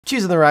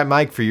Choosing the right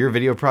mic for your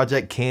video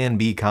project can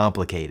be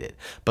complicated,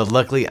 but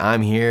luckily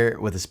I'm here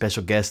with a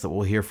special guest that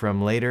we'll hear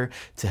from later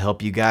to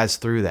help you guys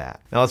through that.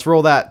 Now let's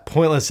roll that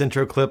pointless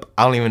intro clip.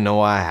 I don't even know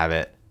why I have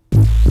it.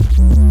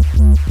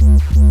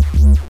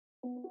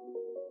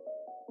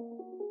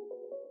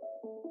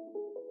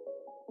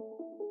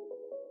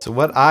 So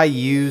what I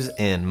use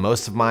in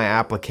most of my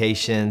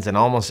applications and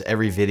almost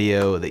every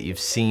video that you've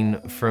seen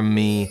from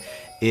me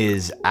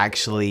is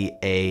actually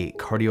a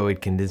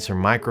cardioid condenser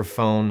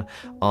microphone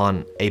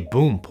on a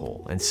boom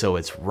pole. And so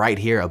it's right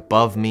here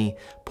above me,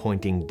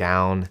 pointing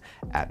down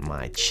at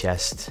my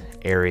chest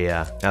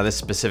area. Now this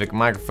specific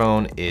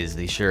microphone is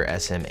the Shure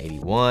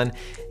SM81.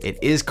 It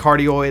is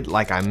cardioid,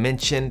 like I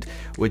mentioned,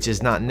 which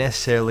is not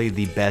necessarily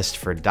the best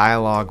for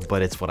dialogue,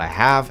 but it's what I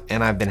have,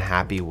 and I've been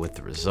happy with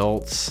the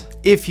results.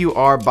 If you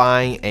are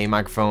buying a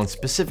microphone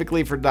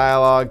specifically for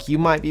dialogue, you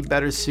might be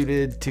better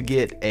suited to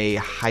get a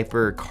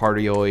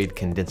hypercardioid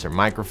condenser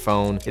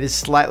microphone. It is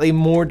slightly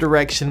more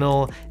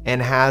directional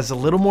and has a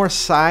little more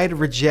side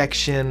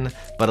rejection,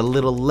 but a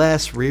little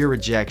less rear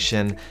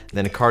rejection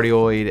than a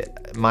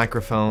cardioid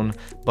microphone.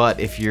 But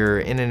if you're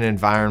in an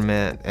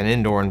environment, an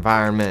indoor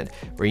environment,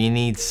 where you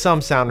need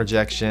some sound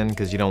rejection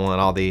because you don't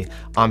want all the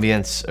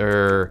ambience,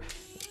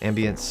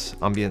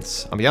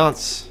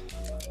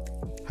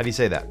 how do you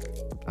say that?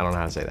 I don't know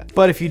how to say that.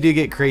 But if you do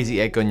get crazy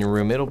echo in your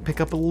room, it'll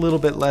pick up a little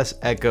bit less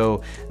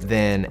echo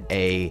than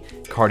a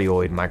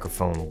cardioid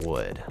microphone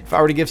would. If I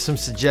were to give some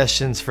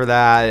suggestions for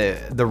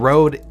that, the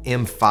Rode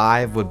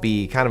M5 would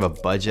be kind of a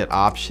budget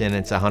option.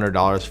 It's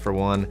 $100 for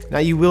one. Now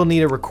you will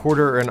need a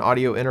recorder or an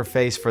audio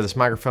interface for this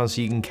microphone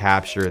so you can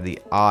capture the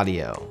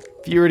audio.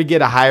 If you were to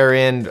get a higher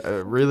end,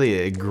 really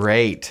a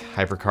great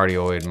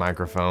hypercardioid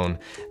microphone,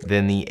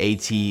 then the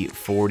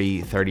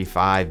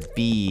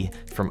AT4035B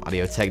from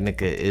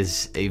Audio-Technica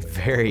is a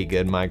very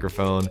good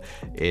microphone.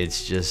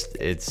 It's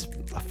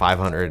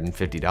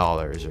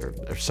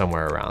 $550 or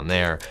somewhere around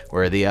there,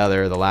 where the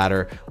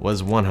latter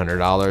was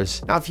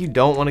 $100. Now, if you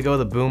don't want to go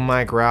the boom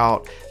mic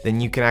route,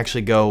 then you can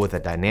actually go with a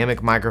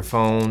dynamic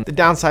microphone. The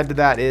downside to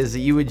that is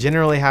that you would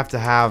generally have to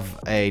have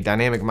a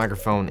dynamic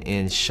microphone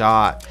in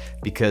shot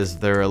because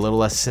they're a little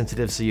less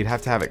sensitive, so you'd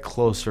have to have it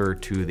closer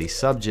to the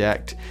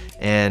subject,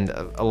 and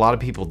a lot of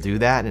people do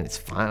that, and it's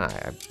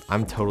fine.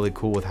 I'm totally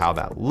cool with how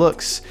that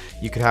looks.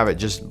 You could have it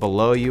just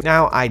below you.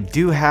 Now, I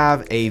do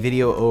have a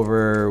video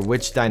over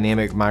which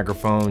dynamic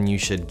microphone you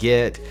should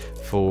get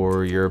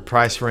for your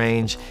price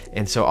range,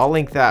 and so I'll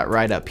link that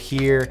right up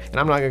here, and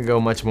I'm not gonna go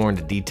much more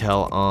into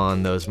detail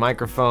on those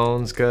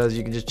microphones because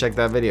you can just check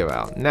that video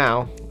out.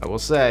 Now, I will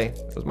say,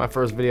 it was my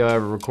first video I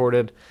ever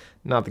recorded.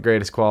 Not the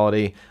greatest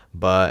quality,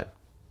 but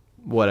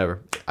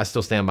whatever. I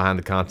still stand behind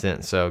the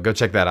content, so go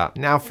check that out.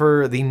 Now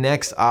for the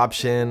next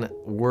option,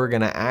 we're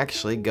gonna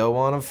actually go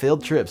on a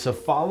field trip, so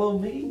follow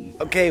me.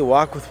 Okay,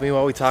 walk with me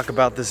while we talk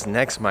about this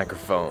next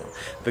microphone.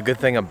 The good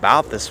thing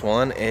about this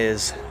one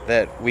is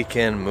that we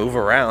can move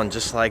around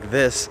just like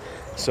this.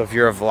 So if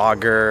you're a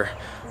vlogger,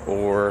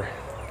 or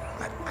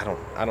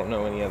I don't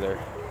know any other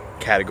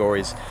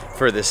categories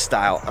for this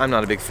style. I'm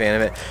not a big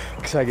fan of it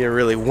because I get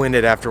really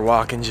winded after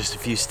walking just a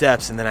few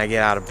steps, and then I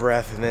get out of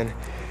breath, and then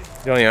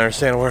you don't even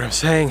understand what I'm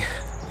saying.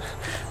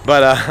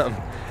 But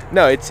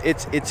no,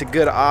 it's a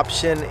good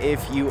option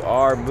if you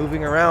are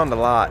moving around a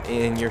lot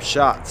in your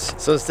shots.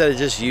 So instead of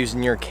just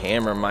using your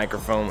camera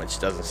microphone, which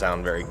doesn't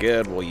sound very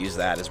good, we'll use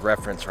that as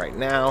reference right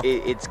now.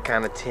 It's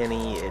kind of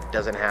tinny. It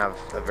doesn't have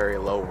a very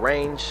low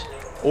range.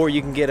 Or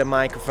you can get a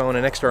microphone,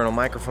 an external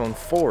microphone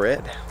for it.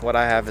 What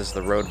I have is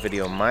the Rode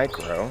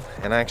VideoMicro,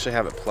 and I actually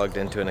have it plugged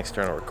into an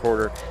external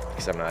recorder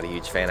because I'm not a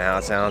huge fan of how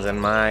it sounds in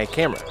my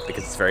camera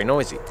because it's very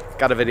noisy.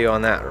 Got a video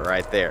on that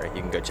right there.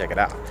 You can go check it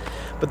out.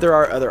 But there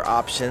are other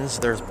options.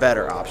 There's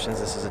better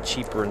options. This is a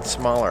cheaper and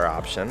smaller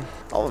option.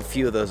 I'll have a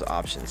few of those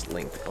options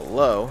linked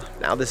below.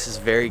 Now this is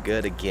very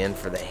good again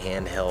for the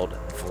handheld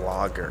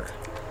vlogger.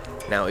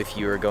 Now if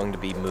you are going to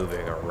be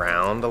moving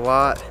around a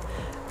lot,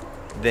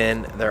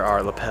 then there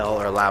are lapel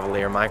or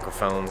lavalier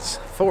microphones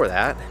for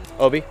that.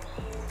 Obi,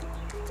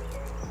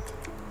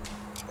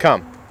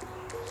 come.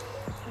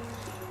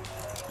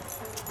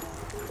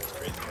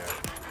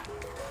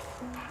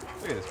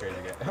 Look at this crazy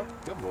guy. Oh,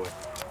 good boy.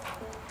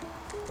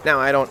 Now,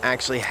 I don't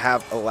actually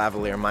have a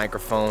lavalier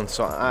microphone,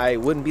 so I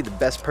wouldn't be the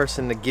best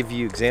person to give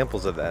you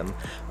examples of them,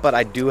 but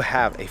I do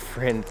have a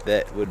friend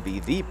that would be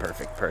the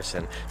perfect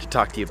person to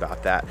talk to you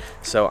about that.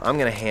 So I'm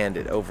gonna hand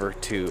it over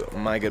to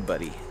my good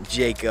buddy,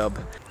 Jacob.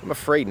 I'm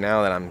afraid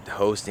now that I'm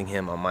hosting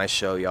him on my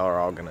show, y'all are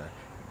all gonna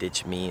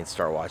ditch me and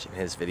start watching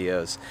his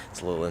videos.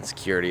 It's a little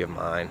insecurity of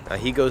mine.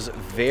 He goes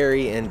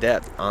very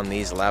in-depth on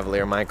these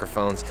lavalier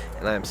microphones,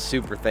 and I'm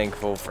super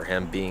thankful for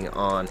him being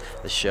on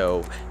the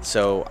show.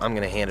 So I'm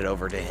gonna hand it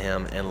over to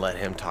him and let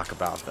him talk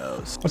about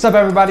those. What's up,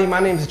 everybody?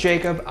 My name is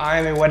Jacob. I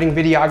am a wedding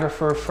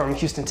videographer from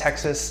Houston,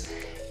 Texas,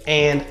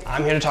 and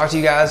I'm here to talk to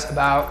you guys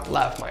about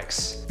lav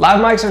mics. Lav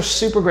mics are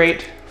super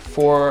great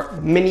for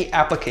many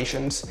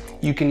applications.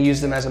 You can use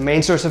them as a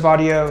main source of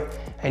audio,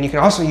 and you can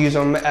also use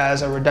them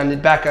as a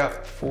redundant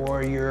backup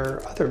for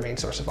your other main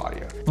source of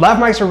audio. Lav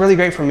mics are really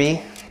great for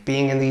me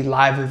being in the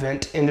live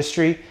event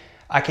industry.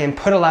 I can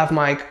put a lav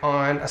mic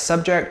on a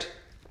subject,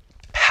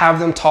 have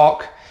them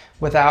talk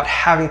without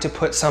having to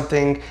put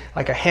something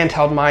like a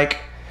handheld mic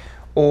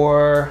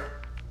or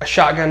a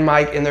shotgun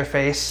mic in their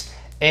face.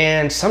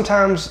 And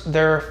sometimes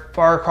they're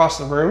far across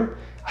the room.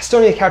 I still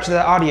need to capture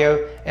that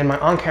audio, and my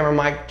on-camera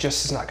mic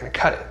just is not gonna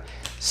cut it.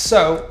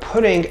 So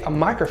putting a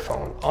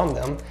microphone on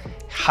them,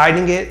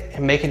 hiding it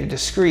and making it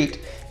discreet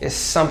is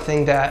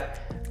something that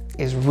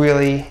is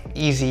really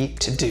easy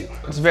to do.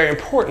 It's very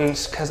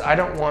important because I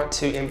don't want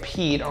to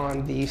impede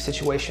on the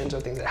situations or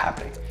things that are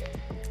happening.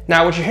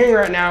 Now, what you're hearing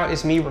right now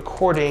is me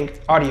recording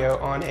audio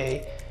on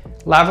a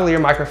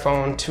lavalier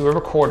microphone to a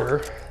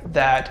recorder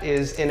that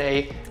is in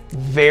a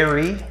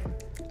very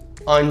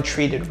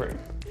untreated room.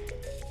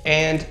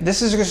 And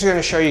this is just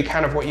gonna show you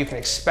kind of what you can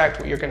expect,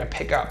 what you're gonna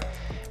pick up.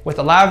 With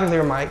a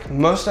lavalier mic,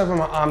 most of them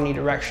are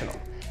omnidirectional.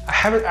 I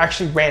haven't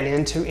actually ran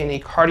into any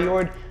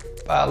cardioid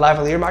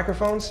lavalier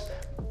microphones,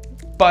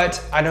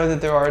 but I know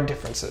that there are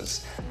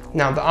differences.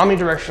 Now, the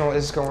omnidirectional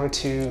is going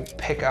to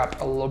pick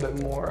up a little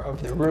bit more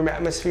of the room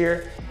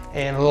atmosphere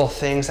and little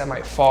things that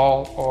might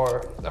fall,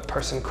 or a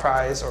person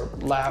cries or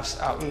laughs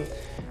out in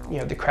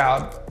the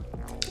crowd.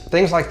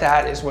 Things like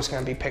that is what's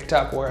going to be picked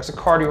up, whereas a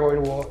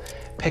cardioid will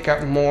pick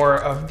up more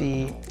of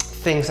the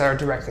things that are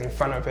directly in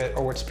front of it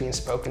or what's being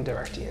spoken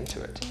directly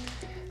into it.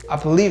 I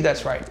believe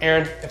that's right.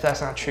 Aaron, if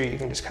that's not true, you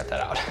can just cut that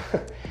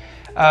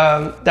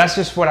out. That's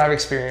just what I've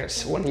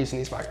experienced when using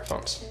these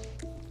microphones.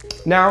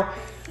 Now,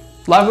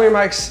 lavalier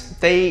mics,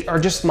 they are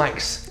just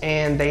mics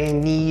and they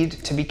need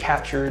to be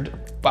captured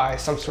by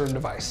some sort of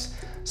device.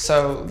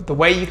 So the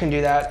way you can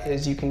do that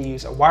is you can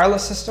use a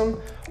wireless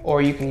system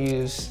or you can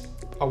use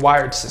a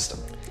wired system.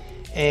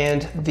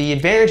 And the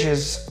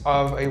advantages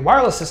of a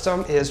wireless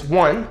system is,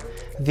 one,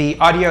 the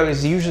audio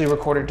is usually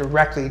recorded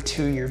directly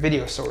to your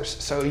video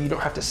source, so you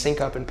don't have to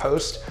sync up in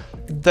post.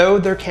 Though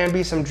there can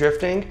be some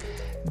drifting,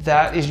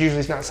 that is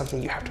usually not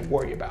something you have to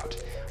worry about.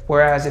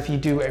 Whereas if you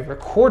do a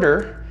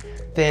recorder,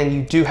 then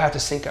you do have to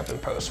sync up in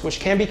post, which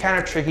can be kind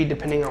of tricky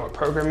depending on what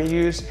program you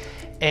use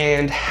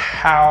and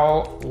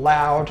how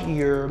loud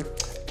your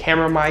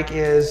camera mic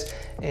is,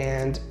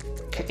 and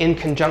in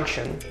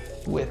conjunction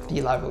with the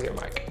lavalier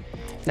mic.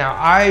 Now,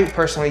 I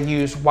personally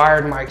use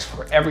wired mics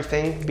for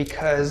everything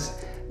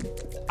because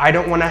I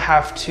don't want to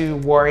have to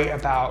worry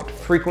about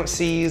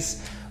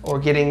frequencies or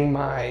getting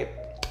my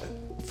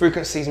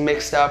frequencies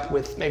mixed up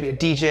with maybe a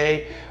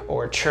DJ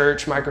or a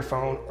church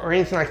microphone or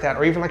anything like that,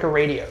 or even like a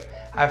radio.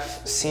 I've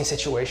seen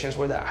situations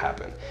where that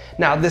happened.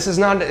 Now, this is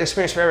not an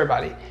experience for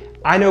everybody.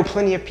 I know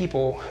plenty of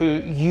people who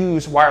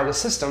use wireless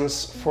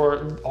systems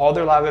for all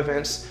their live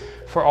events,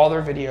 for all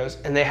their videos,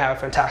 and they have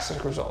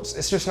fantastic results.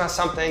 It's just not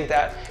something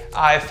that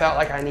I felt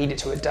like I needed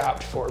to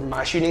adapt for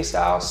my shooting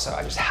style, so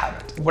I just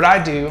haven't. What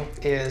I do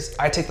is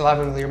I take the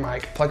lavalier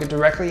mic, plug it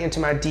directly into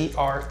my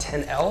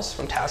DR10Ls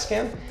from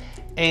Tascam,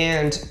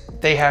 and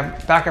they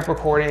have backup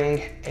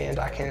recording, and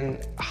I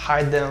can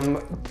hide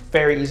them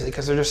very easily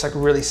because they're just like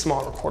really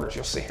small recorders.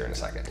 You'll see here in a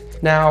second.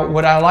 Now,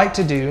 what I like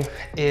to do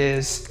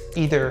is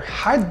either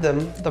hide the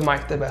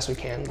mic the best we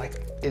can,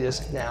 like it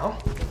is now,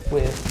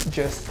 with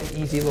just an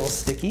easy little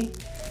sticky,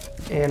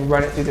 and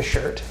run it through the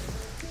shirt.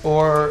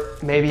 Or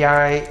maybe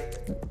I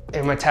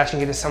am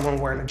attaching it to someone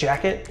wearing a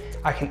jacket.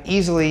 I can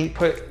easily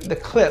put the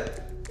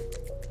clip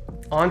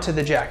onto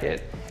the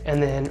jacket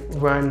and then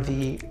run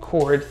the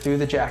cord through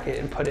the jacket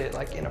and put it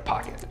like in a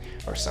pocket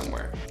or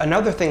somewhere.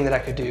 Another thing that I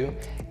could do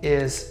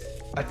is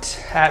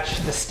attach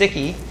the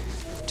sticky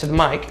to the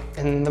mic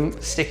and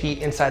the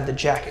sticky inside the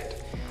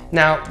jacket.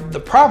 Now, the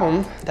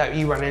problem that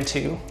you run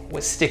into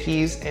with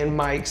stickies and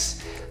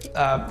mics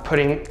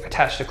putting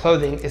attached to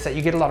clothing is that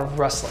you get a lot of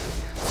rustling.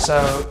 So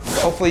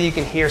hopefully you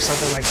can hear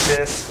something like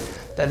this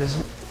that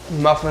is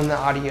muffling the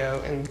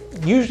audio, and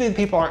usually the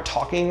people aren't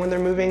talking when they're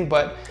moving,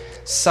 but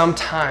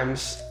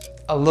sometimes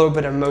a little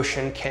bit of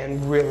motion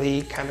can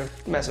really kind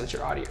of mess with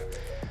your audio.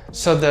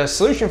 So the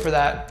solution for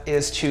that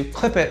is to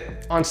clip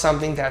it on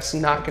something that's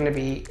not going to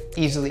be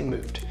easily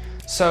moved.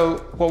 So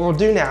what we'll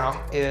do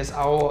now is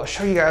I will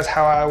show you guys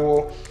how I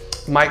will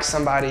mic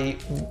somebody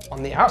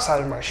on the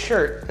outside of my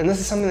shirt, and this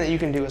is something that you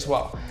can do as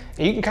well.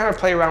 And you can kind of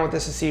play around with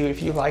this to see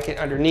if you like it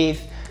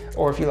underneath,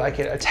 or if you like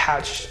it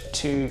attached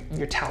to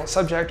your talent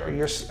subject or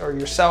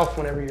yourself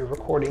whenever you're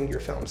recording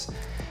your films.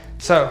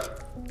 So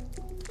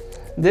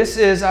this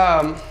is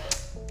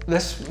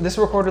this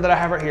recorder that I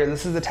have right here.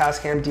 This is the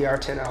Tascam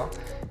DR10L.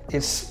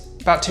 It's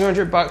about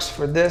 200 bucks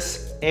for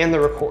this and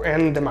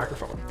the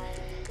microphone.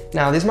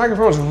 Now, this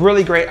microphone is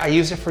really great. I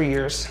used it for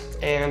years,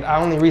 and I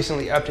only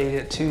recently updated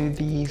it to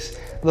these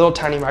little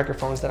tiny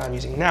microphones that I'm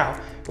using now,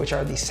 which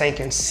are the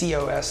Sanken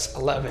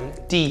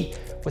COS-11D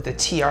with a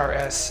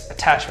TRS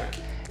attachment.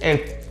 And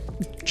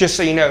just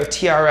so you know,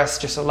 TRS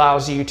just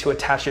allows you to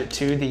attach it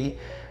to the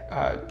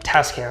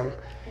Tascam,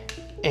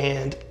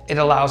 and it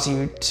allows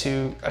you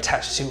to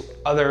attach to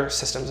other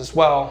systems as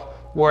well,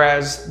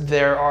 whereas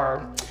there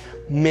are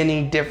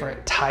many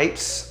different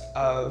types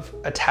of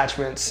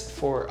attachments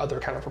for other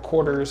kind of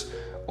recorders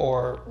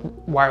or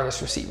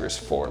wireless receivers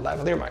for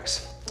lavalier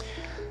mics.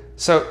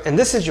 So in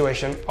this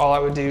situation, all I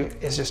would do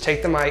is just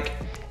take the mic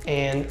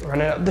and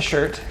run it up the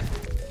shirt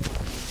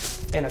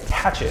and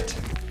attach it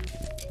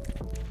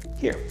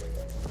here.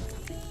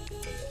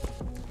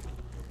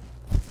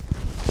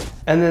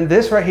 And then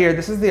this right here,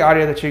 this is the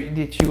audio that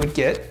you would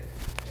get.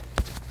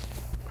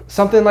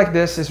 Something like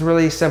this is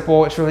really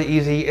simple, it's really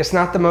easy. It's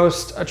not the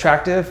most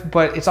attractive,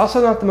 but it's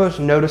also not the most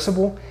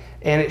noticeable,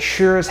 and it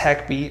sure as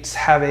heck beats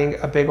having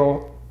a big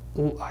old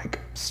like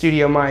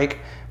studio mic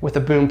with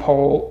a boom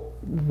pole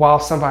while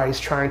somebody's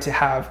trying to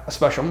have a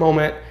special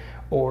moment,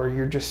 or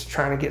you're just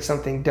trying to get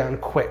something done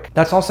quick.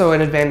 That's also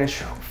an advantage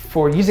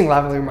for using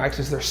lavalier mics,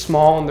 is they're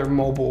small and they're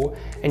mobile,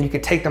 and you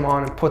can take them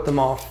on and put them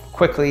off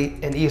quickly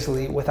and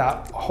easily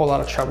without a whole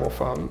lot of trouble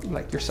from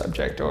like your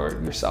subject or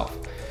yourself.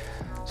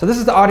 So this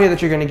is the audio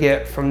that you're gonna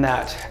get from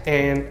that.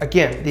 And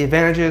again, the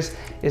advantages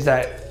is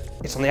that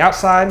it's on the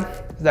outside.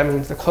 That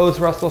means the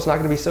clothes rustle is not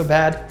gonna be so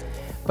bad,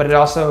 but it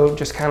also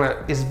just kind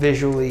of is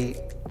visually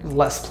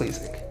less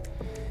pleasing.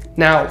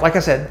 Now, like I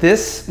said,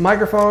 this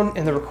microphone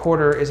and the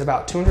recorder is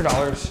about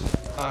 $200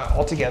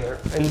 altogether.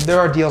 And there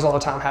are deals all the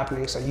time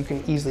happening, so you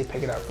can easily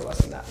pick it up for less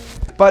than that.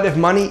 But if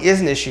money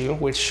is an issue,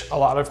 which a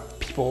lot of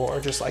people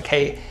are just like,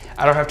 hey,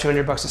 I don't have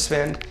 200 bucks to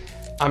spend.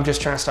 I'm just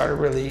trying to start a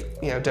really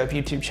dope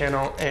YouTube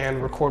channel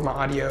and record my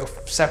audio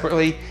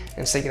separately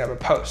and sync it up in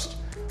post.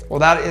 Well,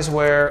 that is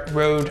where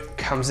Rode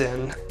comes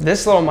in.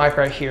 This little mic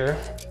right here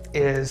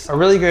is a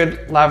really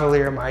good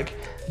lavalier mic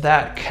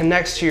that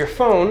connects to your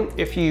phone.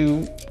 If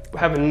you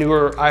have a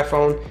newer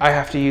iPhone, I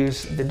have to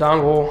use the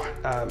dongle.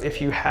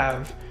 If you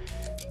have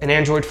an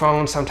Android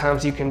phone,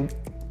 sometimes you can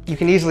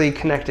easily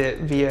connect it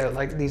via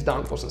like these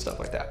dongles and stuff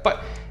like that.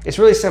 But it's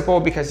really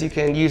simple because you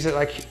can use it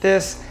like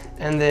this,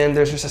 and then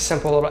there's just a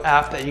simple little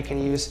app that you can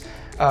use.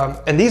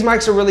 And these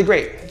mics are really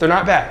great. They're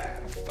not bad.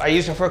 I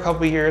used them for a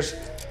couple of years,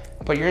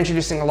 but you're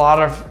introducing a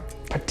lot of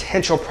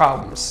potential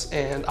problems,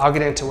 and I'll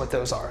get into what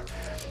those are.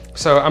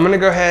 So I'm gonna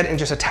go ahead and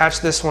just attach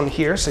this one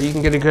here so you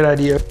can get a good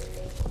idea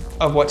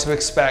of what to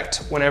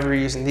expect whenever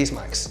you're using these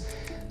mics.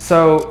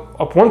 So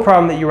one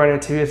problem that you run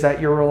into is that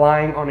you're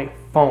relying on a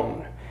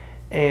phone,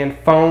 and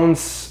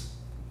phones,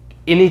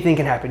 anything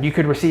can happen. You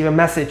could receive a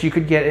message, you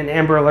could get an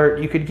Amber Alert,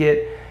 you could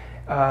get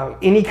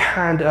any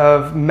kind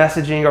of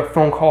messaging or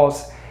phone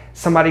calls.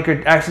 Somebody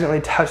could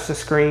accidentally touch the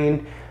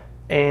screen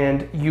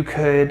and you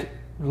could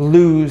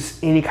lose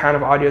any kind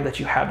of audio that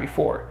you had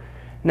before.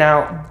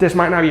 Now, this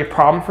might not be a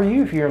problem for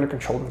you if you're in a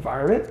controlled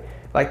environment,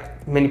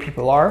 like many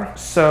people are.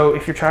 So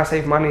if you're trying to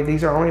save money,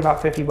 these are only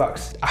about 50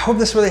 bucks. I hope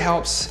this really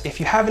helps. If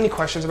you have any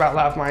questions about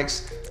lav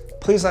mics,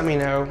 please let me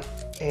know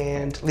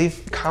and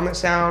leave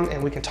comments down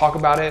and we can talk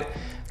about it.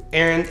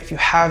 Aaron, if you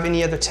have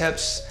any other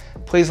tips,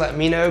 please let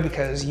me know,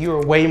 because you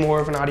are way more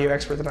of an audio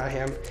expert than I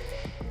am.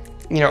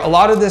 A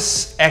lot of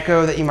this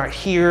echo that you might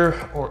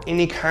hear or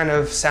any kind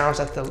of sounds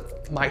that the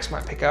mics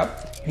might pick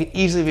up, you can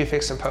easily be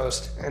fixed in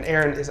post, and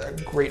Aaron is a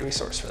great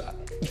resource for that.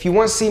 If you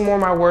want to see more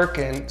of my work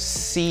and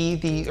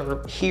see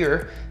or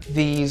hear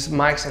these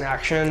mics in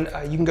action,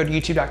 you can go to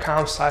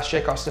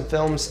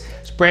youtube.com/JCostinFilms.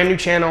 It's a brand new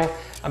channel.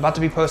 I'm about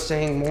to be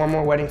posting more and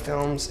more wedding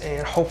films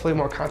and hopefully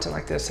more content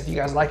like this if you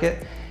guys like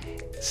it.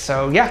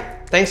 So yeah,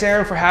 thanks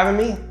Aaron for having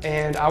me,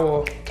 and I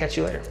will catch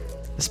you later.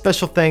 A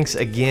special thanks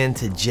again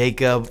to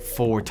Jacob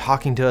for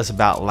talking to us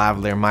about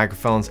lavalier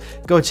microphones.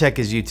 Go check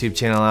his YouTube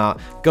channel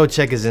out. Go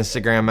check his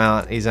Instagram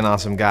out. He's an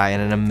awesome guy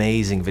and an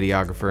amazing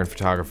videographer and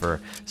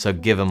photographer. So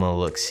give him a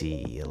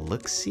look-see.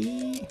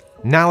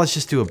 Now let's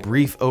just do a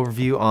brief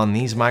overview on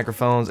these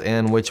microphones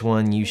and which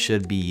one you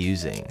should be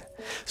using.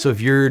 So if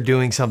you're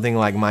doing something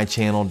like my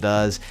channel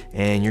does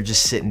and you're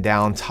just sitting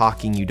down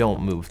talking, you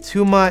don't move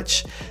too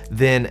much,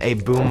 then a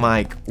boom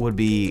mic would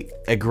be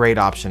a great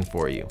option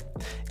for you.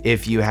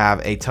 If you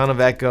have a ton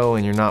of echo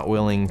and you're not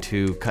willing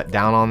to cut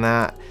down on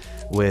that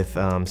with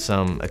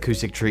some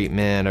acoustic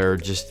treatment or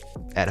just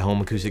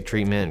at-home acoustic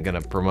treatment, I'm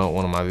gonna promote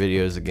one of my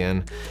videos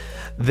again,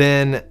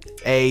 then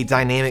a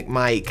dynamic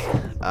mic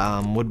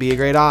would be a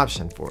great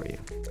option for you.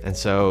 And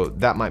so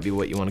that might be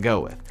what you want to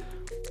go with.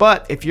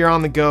 But if you're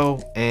on the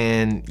go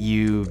and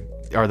you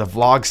are the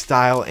vlog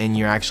style and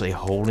you're actually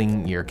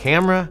holding your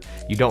camera,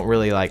 you don't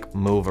really like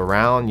move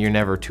around, you're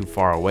never too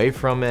far away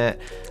from it,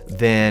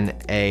 then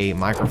a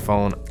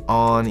microphone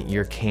on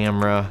your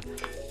camera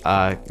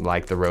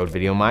like the Rode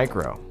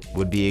VideoMicro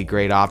would be a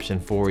great option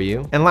for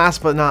you. And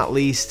last but not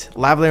least,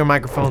 lavalier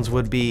microphones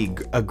would be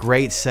a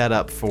great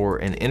setup for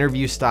an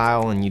interview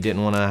style and you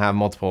didn't want to have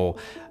multiple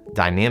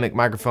dynamic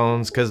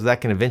microphones, because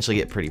that can eventually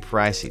get pretty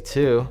pricey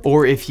too.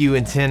 Or if you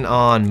intend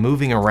on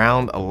moving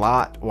around a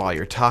lot while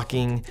you're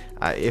talking,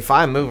 if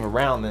I move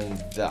around,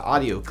 then the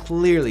audio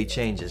clearly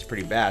changes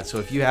pretty bad. So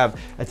if you have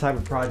a type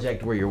of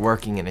project where you're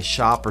working in a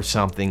shop or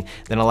something,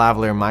 then a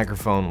lavalier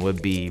microphone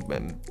would be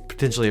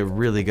potentially a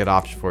really good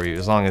option for you,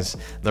 as long as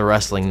the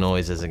rustling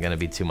noise isn't going to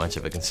be too much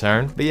of a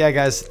concern. But yeah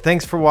guys,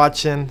 thanks for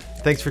watching,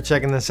 thanks for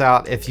checking this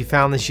out. If you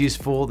found this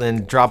useful,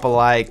 then drop a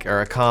like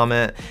or a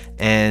comment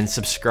and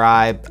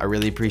subscribe. I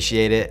really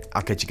appreciate it.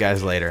 I'll catch you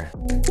guys later.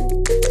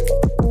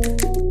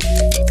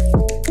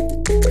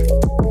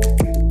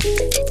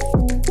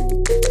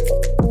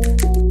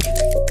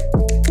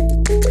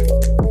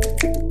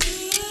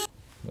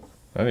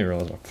 I didn't even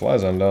realize my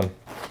fly's undone.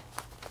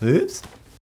 Oops.